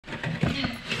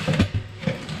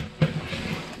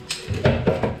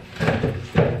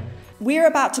We're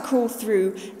about to crawl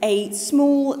through a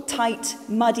small, tight,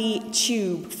 muddy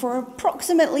tube for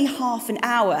approximately half an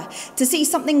hour to see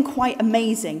something quite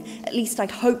amazing. At least I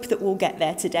hope that we'll get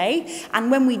there today.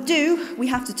 And when we do, we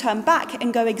have to turn back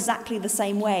and go exactly the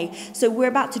same way. So we're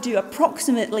about to do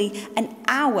approximately an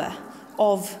hour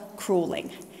of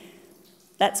crawling.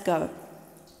 Let's go.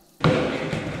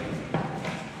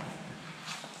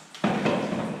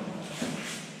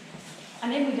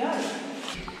 And in we go.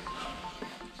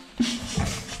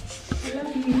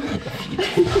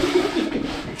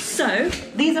 So,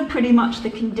 these are pretty much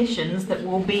the conditions that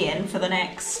we'll be in for the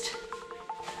next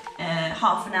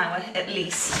half an hour at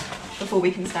least before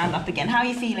we can stand up again. How are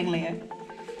you feeling, Leo?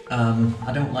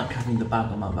 I don't like having the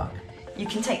bag on my back. You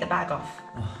can take the bag off.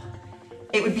 Oh.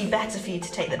 It would be better for you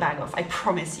to take the bag off, I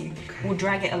promise you. Okay. We'll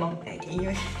drag it along. You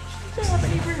don't have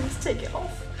any room to take it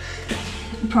off.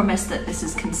 I promise that this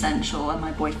is consensual and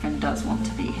my boyfriend does want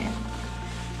to be here.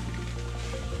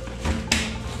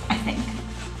 I think.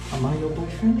 Am I your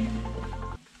boyfriend?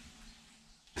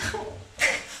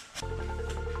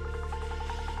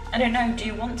 I don't know, do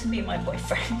you want to be my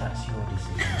boyfriend? That's your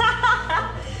decision.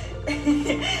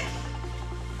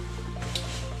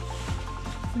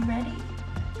 We ready?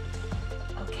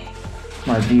 Okay.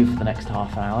 My view for the next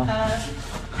half hour.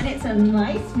 And it's a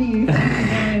nice view, thank you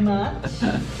very much.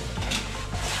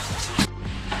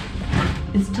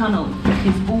 This tunnel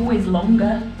is always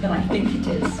longer than I think it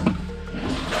is.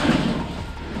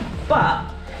 But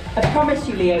I promise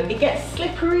you, Leo, it gets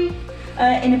slippery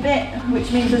in a bit,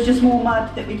 which means there's just more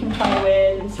mud that we can play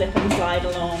with and slip and slide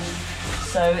along.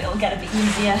 So it'll get a bit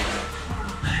easier.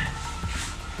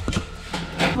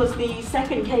 It was the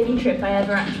second caving trip I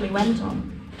ever actually went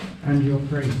on. And you're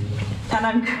crazy. And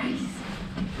I'm crazy.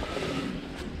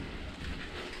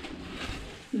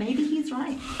 Maybe he's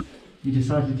right. You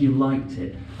decided you liked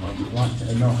it, or you liked it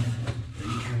enough that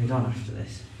you carried on after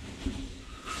this.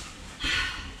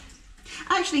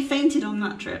 I actually fainted on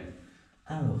that trip.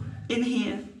 Oh. In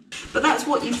here. But that's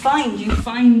what you find. You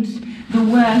find the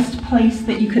worst place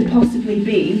that you could possibly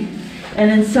be, and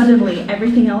then suddenly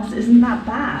everything else isn't that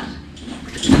bad.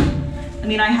 I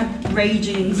mean, I had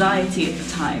raging anxiety at the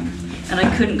time, and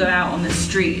I couldn't go out on the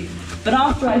street. But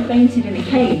after I fainted in a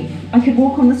cave, I could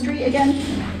walk on the street again.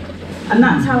 And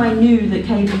that's how I knew that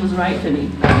caving was right for me.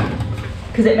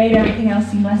 Because it made everything else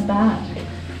seem less bad.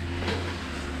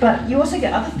 But you also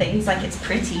get other things, like it's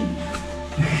pretty.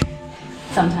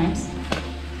 Sometimes.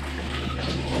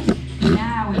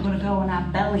 Now we've got to go on our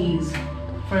bellies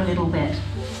for a little bit.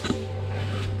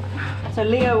 So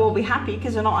Leo will be happy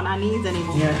because we're not on our knees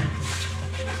anymore. Yeah.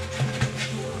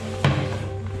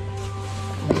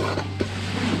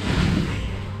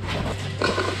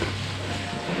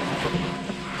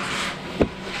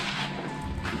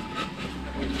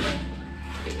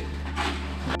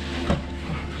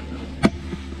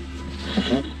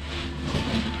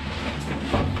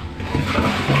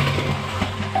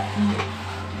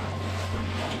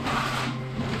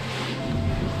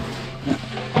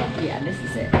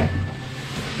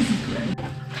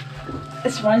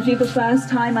 This reminds me of the first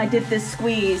time I did this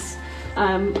squeeze.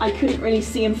 I couldn't really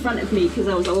see in front of me because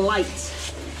there was a light.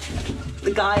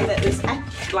 The guy that was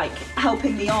like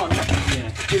helping me on,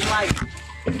 his light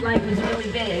was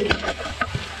really big.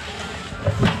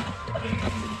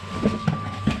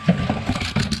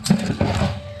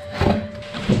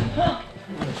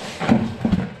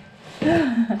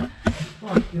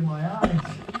 Fuck in my eyes.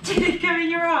 Did it go in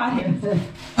your eyes?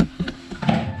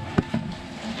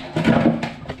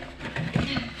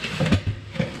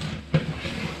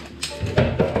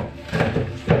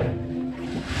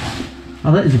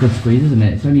 Oh, that is a good squeeze, isn't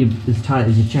it? It's only as tight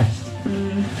as your chest.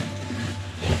 Mm.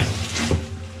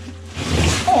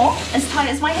 Or as tight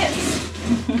as my hips.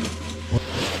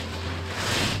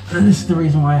 And this is the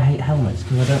reason why I hate helmets,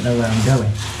 because I don't know where I'm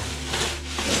going.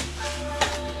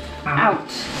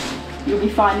 Out. You'll be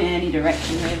fine in any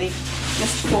direction, really.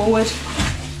 Just forward.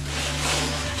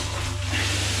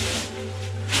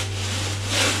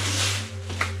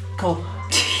 Cool.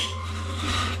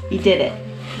 You did it.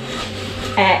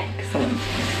 Excellent.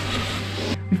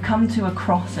 We've come to a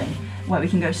crossing where we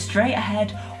can go straight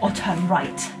ahead or turn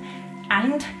right.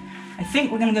 And I think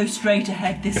we're going to go straight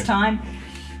ahead this time.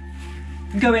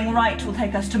 Going right will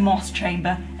take us to Moss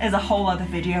Chamber. There's a whole other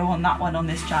video on that one on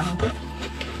this channel.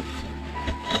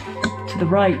 To the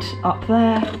right, up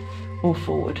there, or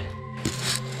forward.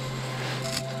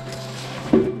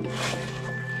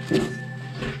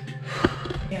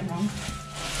 Yeah, wrong.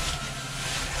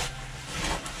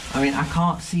 I mean, I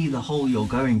can't see the hole you're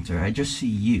going through, I just see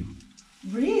you.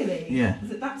 Really? Yeah.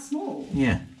 Is it that small?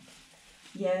 Yeah.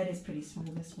 Yeah, it is pretty small,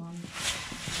 this one.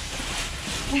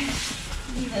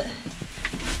 Leave it.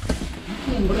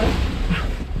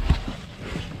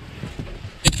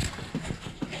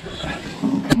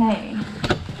 Okay.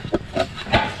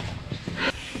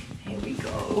 Here we go.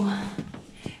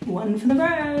 One for the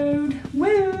road.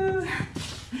 Woo!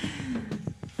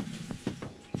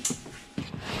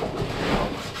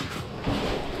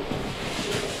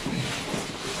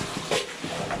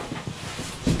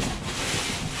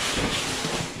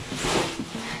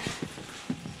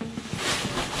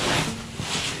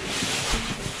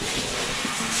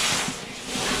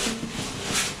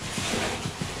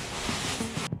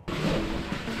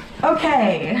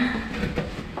 Okay,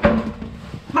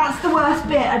 that's the worst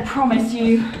bit, I promise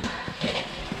you.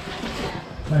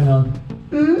 Hang on.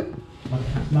 Hmm?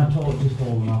 My torch is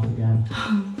falling off again.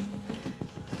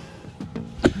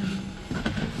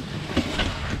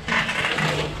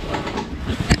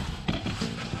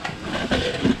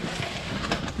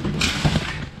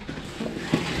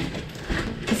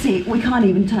 See, we can't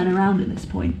even turn around at this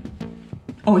point.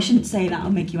 Oh, I shouldn't say that,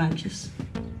 I'll make you anxious.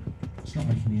 It's not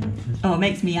making me anxious. Oh, it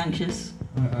makes me anxious.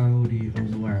 I already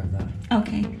was aware of that.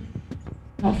 Okay.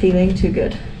 Not feeling too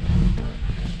good.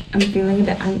 I'm feeling a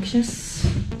bit anxious.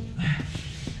 I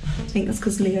think that's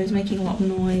because Leo's making a lot of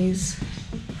noise.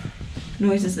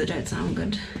 Noises that don't sound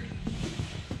good.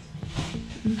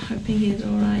 I'm hoping he's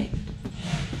alright.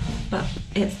 But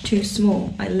it's too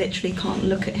small. I literally can't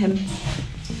look at him.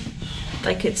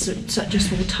 Like it's such a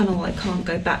small tunnel, I can't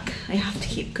go back. I have to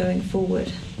keep going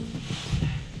forward.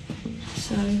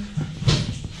 So...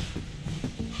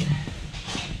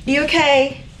 You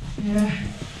okay? Yeah.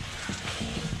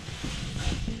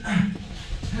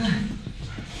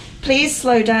 Please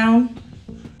slow down.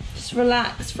 Just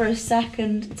relax for a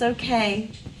second. It's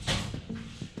okay.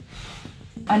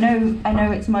 I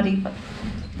know it's muddy, but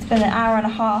it's been an hour and a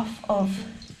half of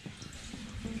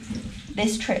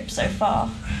this trip so far.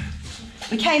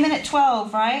 We came in at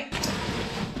 12, right?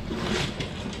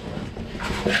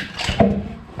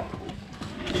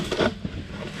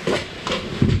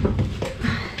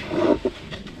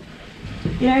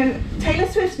 You know, Taylor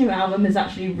Swift's new album is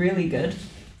actually really good.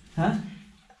 Huh?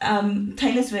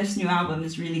 Taylor Swift's new album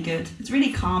is really good. It's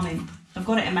really calming. I've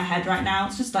got it in my head right now.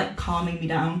 It's just like calming me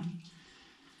down.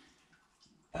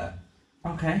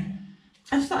 Okay.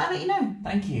 I just thought I'd let you know.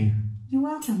 Thank you. You're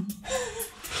welcome.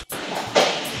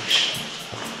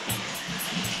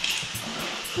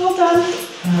 Well done.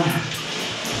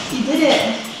 You did it.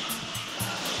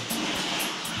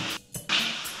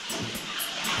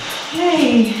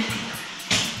 Hey.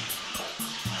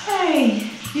 Hey,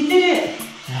 you did it.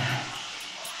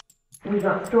 We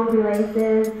got strawberry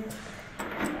laces.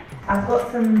 I've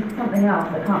got something else,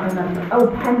 I can't remember. Oh,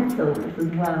 pencils as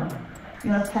well. You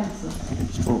want a pencil?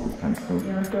 Strawberry pencil. You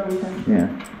want a strawberry pencil? Yeah.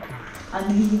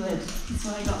 I knew you would. That's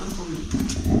why I got them for you.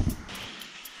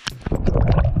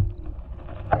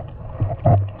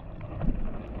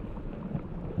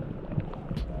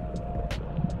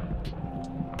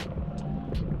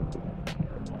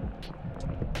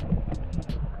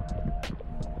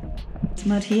 It's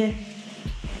mud here.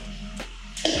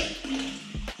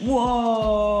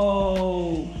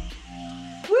 Whoa!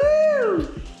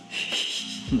 Woo!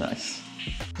 Nice.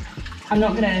 I'm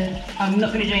not gonna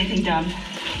do anything dumb.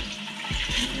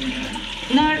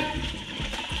 No.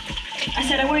 I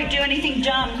said I won't do anything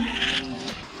dumb.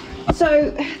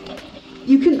 So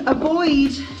you can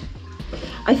avoid,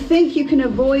 I think you can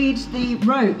avoid the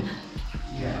rope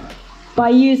by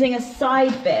using a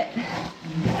side bit.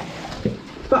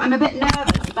 But I'm a bit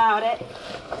nervous about it.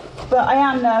 But I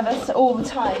am nervous all the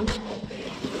time.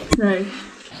 So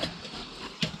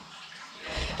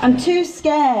I'm too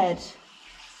scared.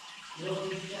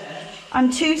 I'm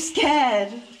too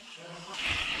scared.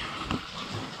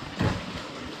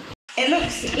 It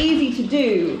looks easy to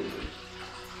do.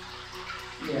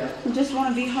 Yeah. I just want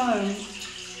to be home.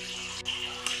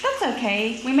 That's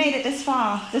okay. We made it this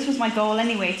far. This was my goal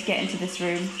anyway, to get into this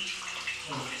room.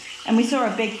 And we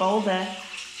saw a big boulder.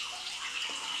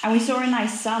 And we saw a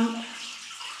nice sump.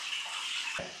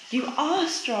 You are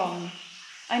strong.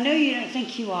 I know you don't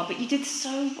think you are, but you did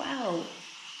so well.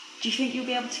 Do you think you'll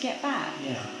be able to get back?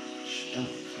 Yeah. Shh, don't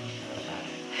think about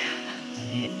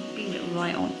it. Beam it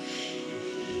right on.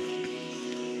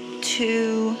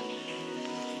 2.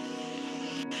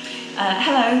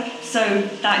 Hello. So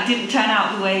that didn't turn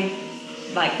out the way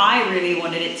like I really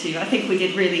wanted it to. I think we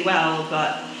did really well,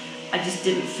 but I just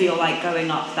didn't feel like going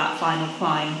up that final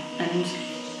climb. And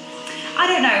I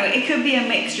don't know, it could be a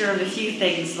mixture of a few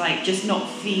things, like just not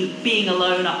being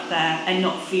alone up there and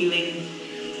not feeling,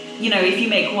 you know, if you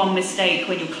make one mistake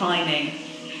when you're climbing,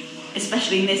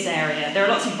 especially in this area, there are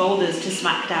lots of boulders to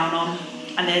smack down on,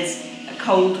 and there's a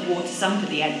cold water sump at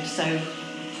the end, so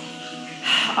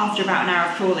after about an hour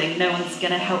of crawling, no one's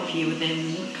going to help you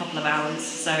within a couple of hours.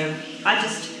 So I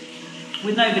just,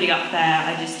 with nobody up there,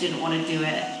 I just didn't want to do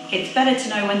it. It's better to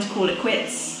know when to call it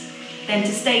quits than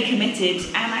to stay committed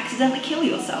and accidentally kill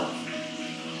yourself.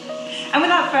 And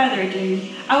without further ado,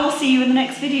 I will see you in the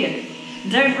next video.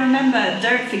 Don't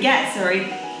forget,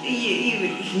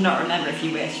 you can not remember if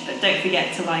you wish, but don't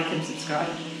forget to like and subscribe.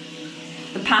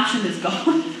 The passion is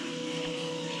gone.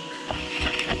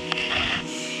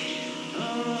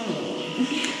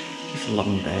 It's a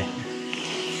long day.